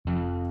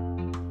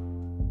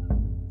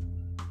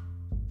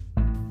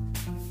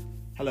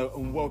Hello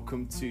and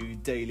welcome to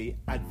Daily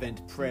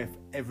Advent Prayer for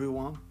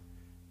everyone.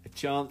 A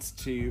chance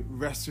to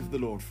rest with the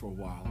Lord for a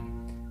while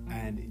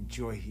and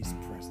enjoy His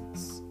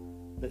presence.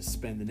 Let's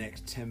spend the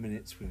next 10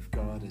 minutes with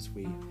God as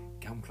we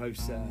come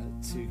closer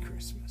to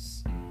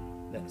Christmas.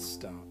 Let's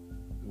start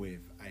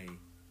with a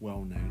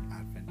well-known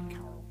Advent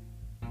carol.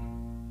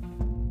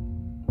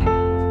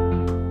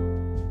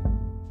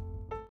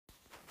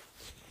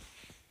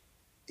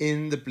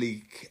 In the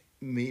bleak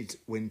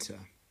midwinter,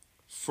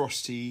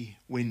 frosty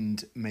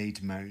wind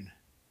made moan.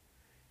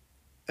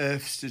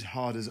 Earth stood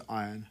hard as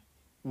iron,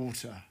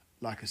 water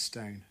like a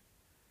stone.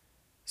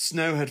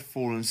 Snow had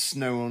fallen,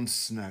 snow on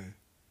snow,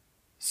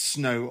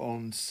 snow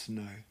on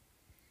snow.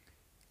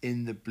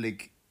 In the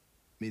bleak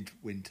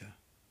midwinter,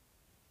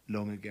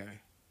 long ago.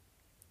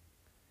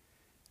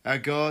 Our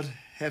God,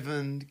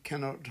 heaven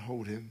cannot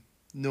hold him,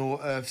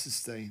 nor earth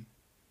sustain.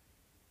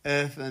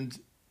 Earth and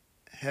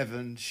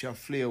heaven shall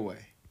flee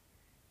away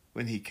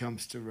when he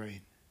comes to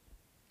reign.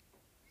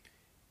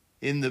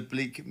 In the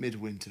bleak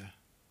midwinter,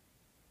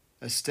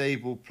 a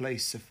stable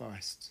place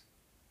sufficed.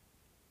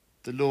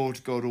 The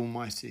Lord God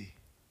Almighty,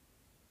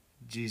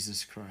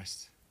 Jesus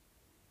Christ.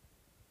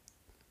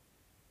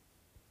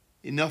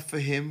 Enough for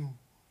him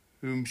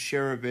whom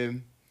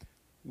cherubim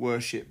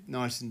worship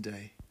night and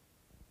day.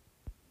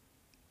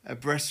 A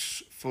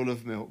breast full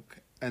of milk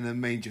and a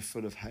manger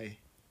full of hay.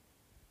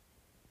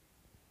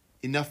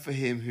 Enough for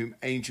him whom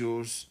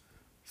angels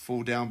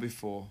fall down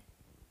before.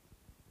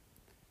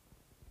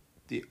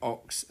 The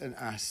ox and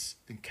ass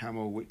and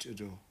camel which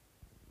adore.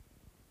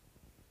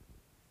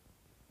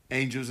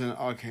 Angels and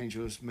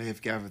archangels may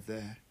have gathered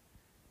there.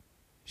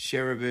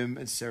 Cherubim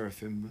and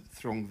seraphim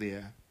throng the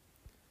air.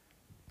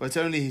 But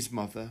only his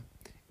mother,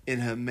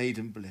 in her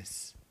maiden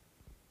bliss,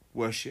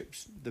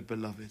 worships the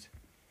beloved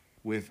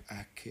with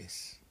a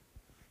kiss.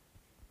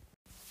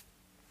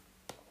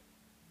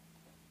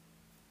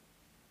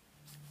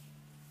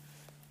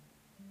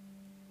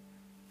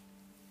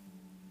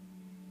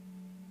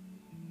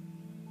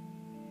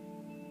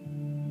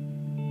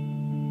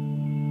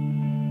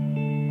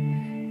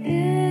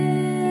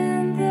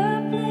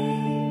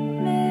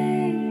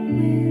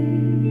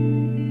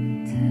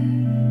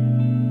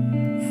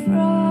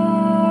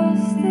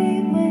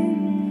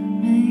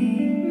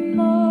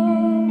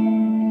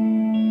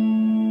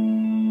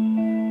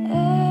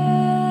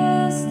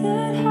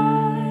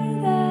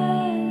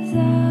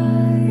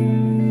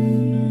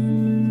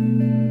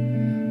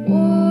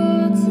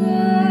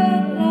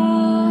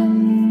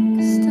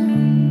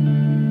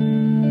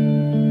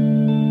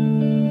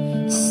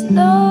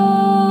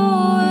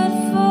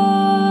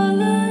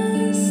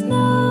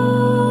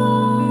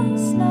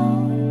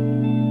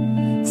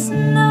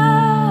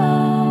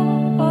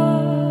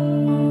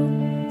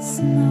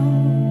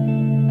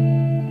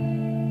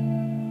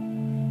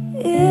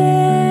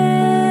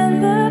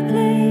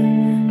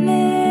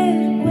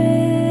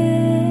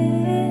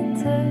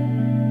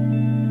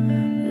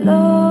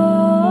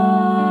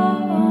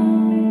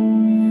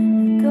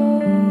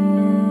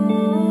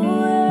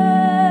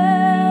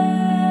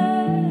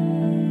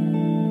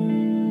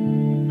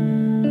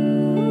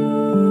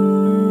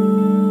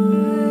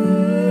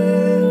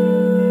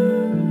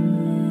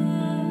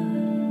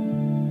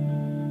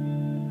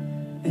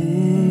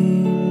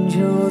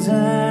 Angels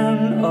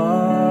and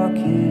archangels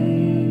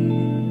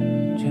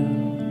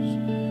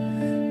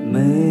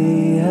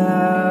may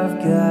have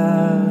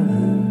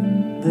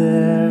gathered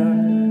there.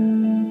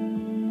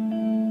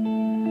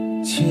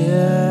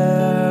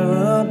 Cherubim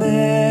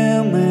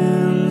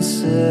and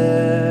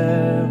seraphim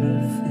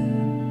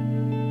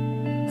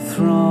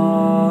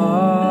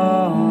thronged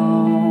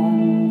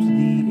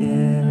the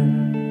air,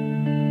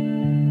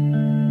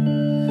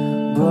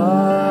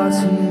 but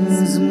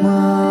his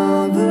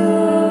mother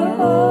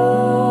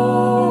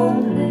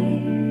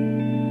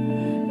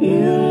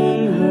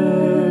in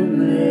her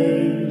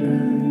maiden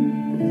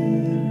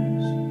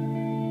bliss,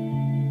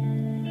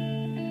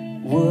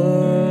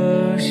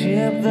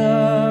 worship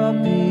the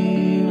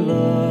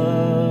beloved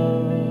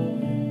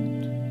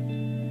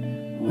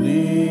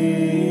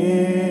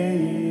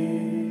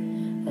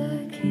with a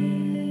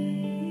kiss.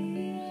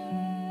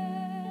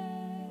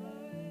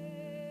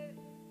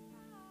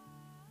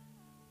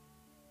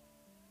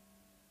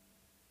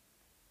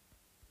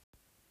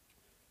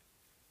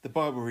 The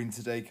Bible reading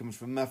today comes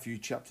from Matthew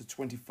chapter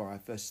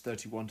 25, verse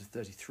 31 to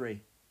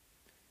 33.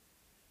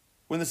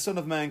 When the Son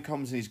of Man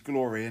comes in his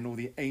glory and all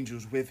the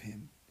angels with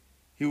him,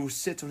 he will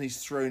sit on his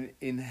throne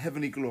in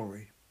heavenly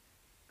glory.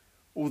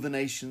 All the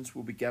nations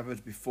will be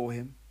gathered before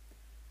him,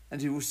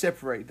 and he will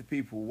separate the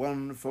people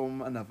one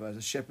from another as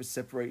a shepherd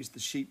separates the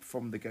sheep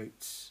from the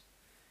goats.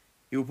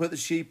 He will put the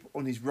sheep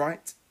on his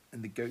right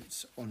and the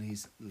goats on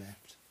his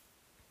left.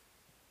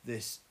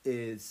 This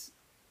is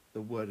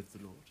the word of the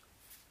Lord.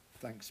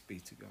 Thanks be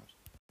to God.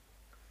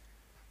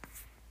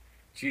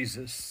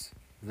 Jesus,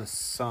 the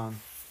Son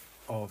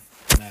of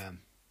Man.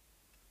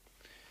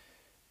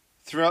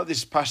 Throughout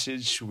this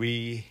passage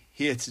we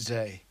hear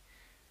today,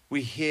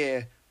 we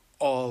hear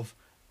of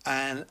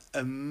an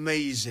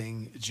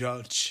amazing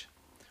judge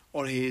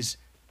on his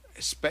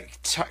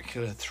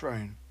spectacular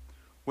throne,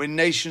 when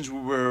nations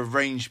were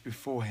arranged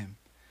before him,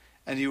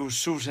 and he will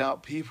sort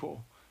out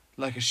people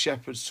like a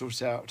shepherd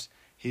sorts out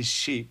his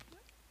sheep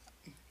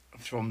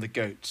from the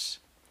goats,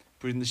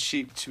 putting the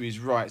sheep to his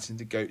right and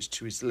the goats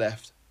to his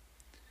left.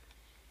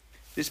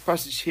 This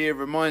passage here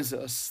reminds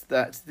us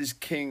that this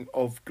King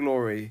of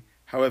glory,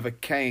 however,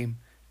 came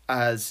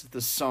as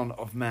the Son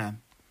of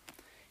Man.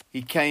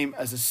 He came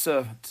as a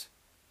servant,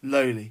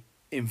 lowly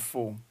in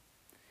form.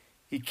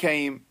 He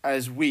came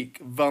as weak,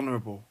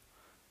 vulnerable,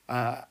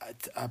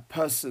 a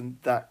person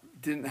that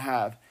didn't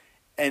have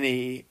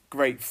any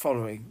great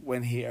following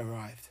when he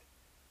arrived.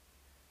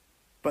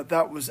 But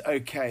that was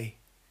okay,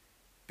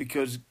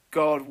 because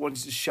God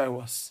wanted to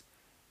show us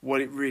what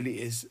it really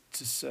is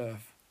to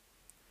serve.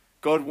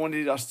 God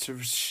wanted us to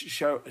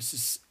show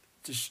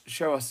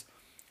us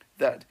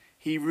that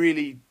he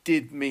really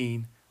did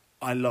mean,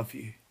 I love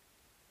you.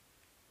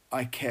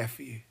 I care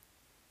for you.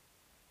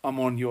 I'm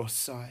on your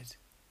side.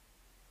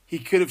 He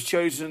could have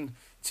chosen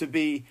to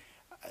be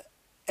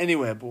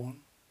anywhere born,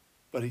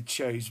 but he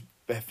chose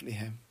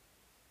Bethlehem.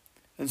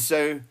 And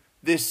so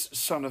this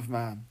Son of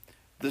Man,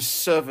 the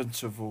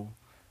servant of all,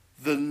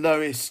 the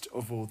lowest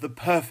of all, the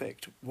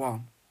perfect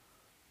one,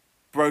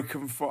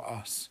 broken for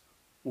us,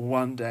 will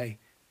one day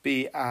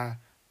be our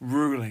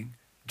ruling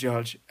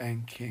judge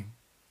and king.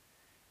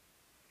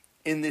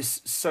 In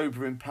this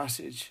sobering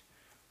passage,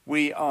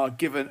 we are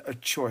given a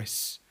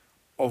choice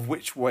of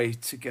which way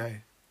to go.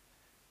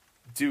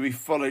 Do we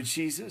follow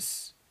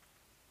Jesus,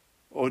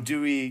 or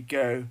do we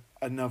go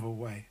another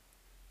way?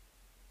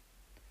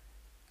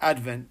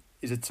 Advent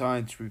is a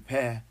time to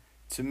prepare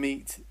to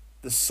meet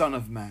the Son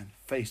of Man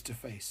face to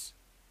face,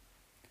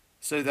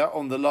 so that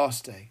on the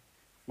last day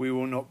we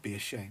will not be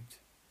ashamed.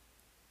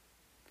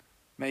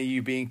 May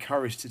you be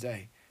encouraged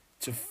today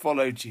to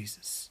follow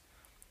Jesus,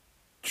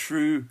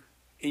 true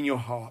in your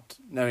heart,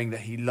 knowing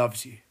that he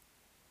loves you,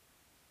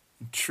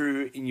 and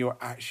true in your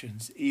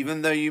actions,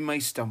 even though you may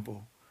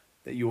stumble,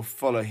 that you'll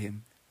follow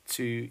him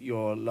to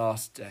your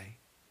last day.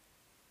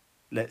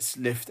 Let's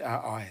lift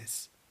our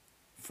eyes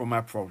from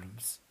our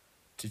problems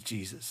to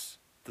Jesus,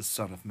 the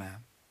Son of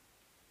Man.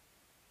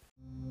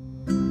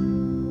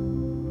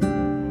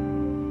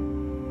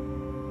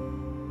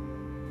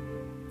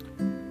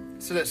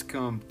 So let's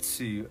come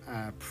to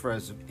our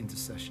prayers of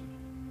intercession.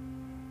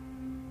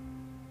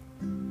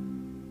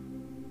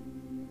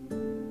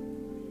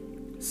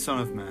 Son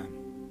of Man,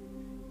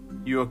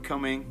 you are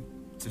coming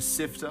to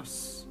sift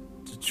us,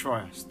 to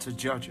try us, to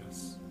judge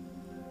us.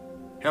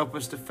 Help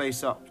us to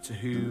face up to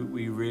who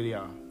we really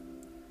are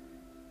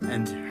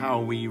and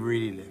how we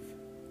really live.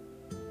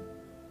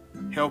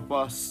 Help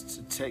us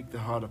to take the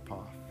harder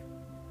path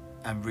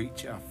and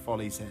reach our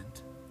folly's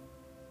end.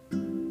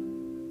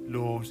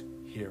 Lord,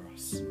 hear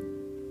us.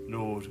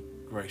 Lord,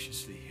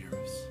 graciously hear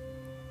us.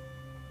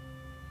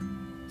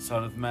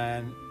 Son of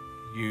Man,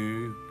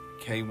 you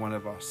became one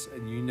of us,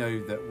 and you know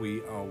that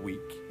we are weak.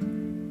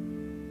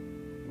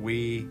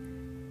 We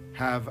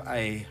have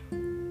a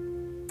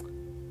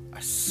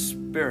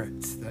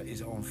spirit that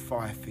is on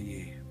fire for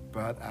you,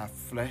 but our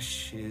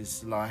flesh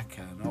is like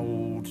an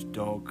old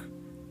dog,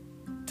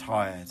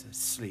 tired,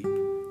 asleep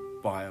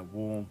by a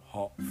warm,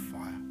 hot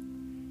fire.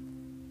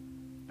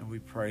 And we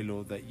pray,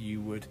 Lord, that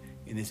you would,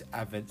 in this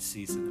Advent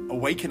season,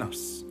 awaken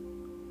us.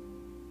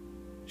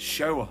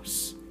 Show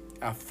us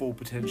our full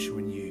potential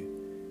in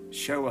you.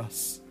 Show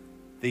us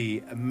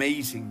the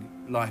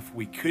amazing life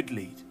we could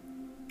lead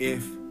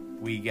if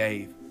we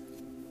gave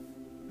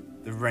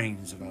the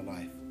reins of our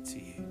life to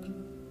you.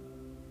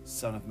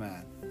 Son of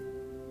Man,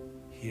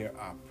 hear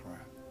our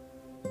prayer.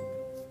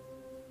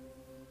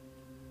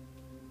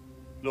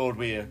 Lord,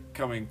 we are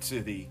coming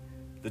to the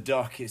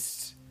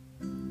darkest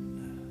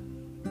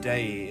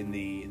day in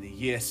the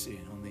year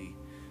soon, on the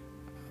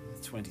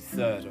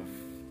 23rd of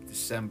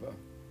December.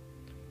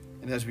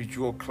 And as we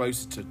draw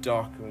closer to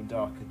darker and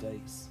darker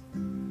days,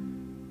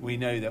 we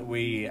know that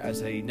we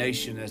as a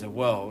nation, as a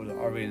world,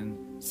 are in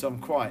some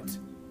quite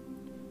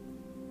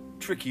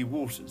tricky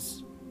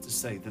waters, to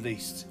say the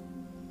least.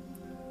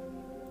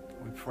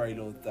 We pray,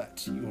 Lord,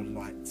 that your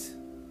light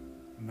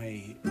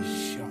may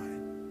shine.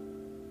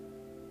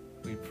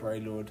 We pray,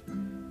 Lord,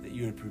 that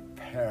you would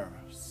prepare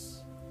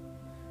us,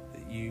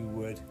 that you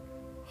would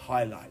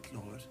highlight,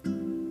 Lord,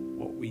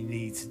 what we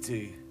need to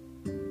do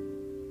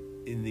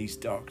in these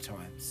dark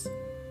times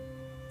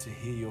to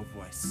hear your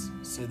voice,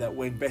 so that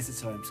when better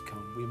times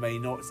come, we may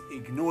not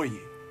ignore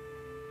you,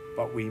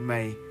 but we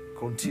may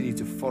continue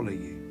to follow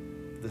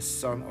you, the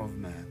Son of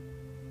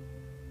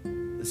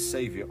Man, the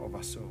Saviour of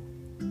us all,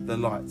 the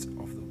light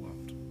of the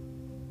world.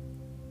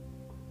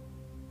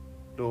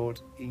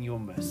 Lord, in your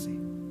mercy,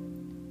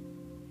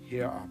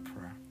 hear our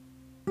prayer.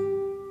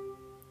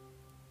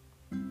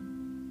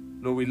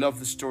 Lord, we love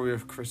the story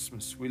of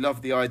Christmas. We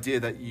love the idea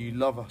that you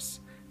love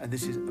us, and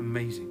this is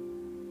amazing.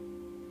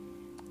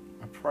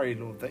 I pray,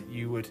 Lord, that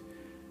you would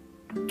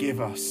give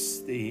us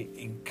the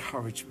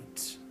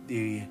encouragement,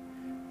 the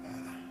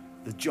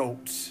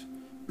jolt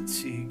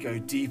to go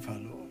deeper,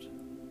 Lord.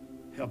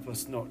 Help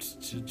us not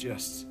to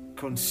just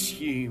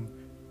consume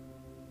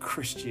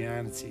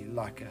Christianity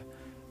like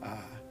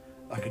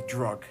like a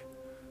drug,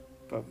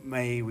 but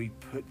may we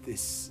put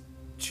this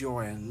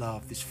joy and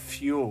love, this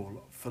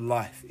fuel for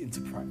life,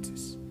 into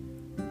practice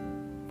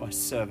by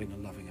serving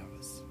and loving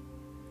others.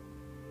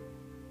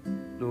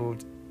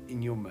 Lord,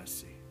 in your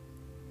mercy,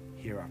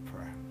 hear our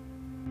prayer.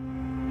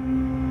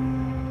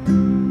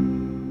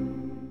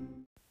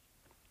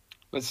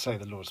 Let's say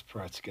the Lord's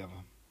Prayer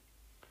together.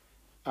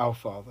 Our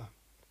Father,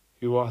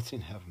 who art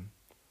in heaven,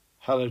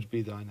 hallowed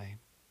be thy name.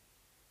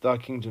 Thy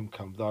kingdom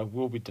come, thy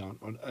will be done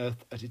on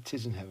earth as it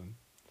is in heaven.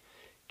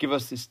 Give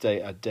us this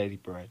day our daily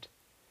bread,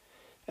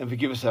 and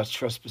forgive us our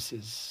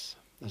trespasses,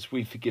 as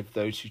we forgive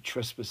those who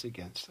trespass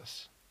against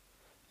us.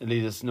 And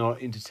lead us not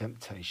into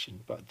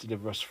temptation, but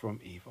deliver us from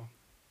evil.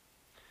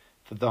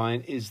 For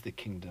thine is the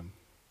kingdom,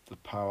 the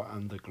power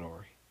and the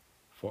glory,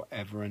 for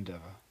ever and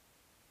ever.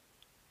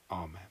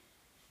 Amen.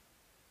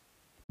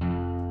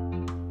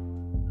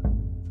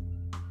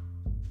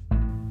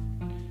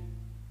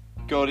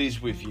 God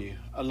is with you,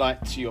 a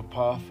light to your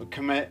path, a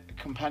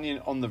companion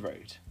on the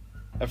road,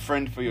 a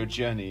friend for your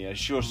journey, a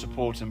sure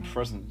support and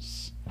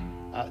presence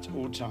at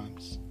all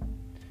times.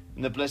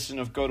 And the blessing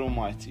of God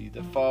Almighty,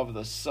 the Father,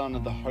 the Son,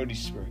 and the Holy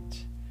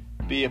Spirit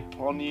be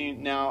upon you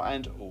now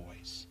and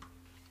always.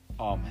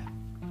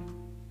 Amen.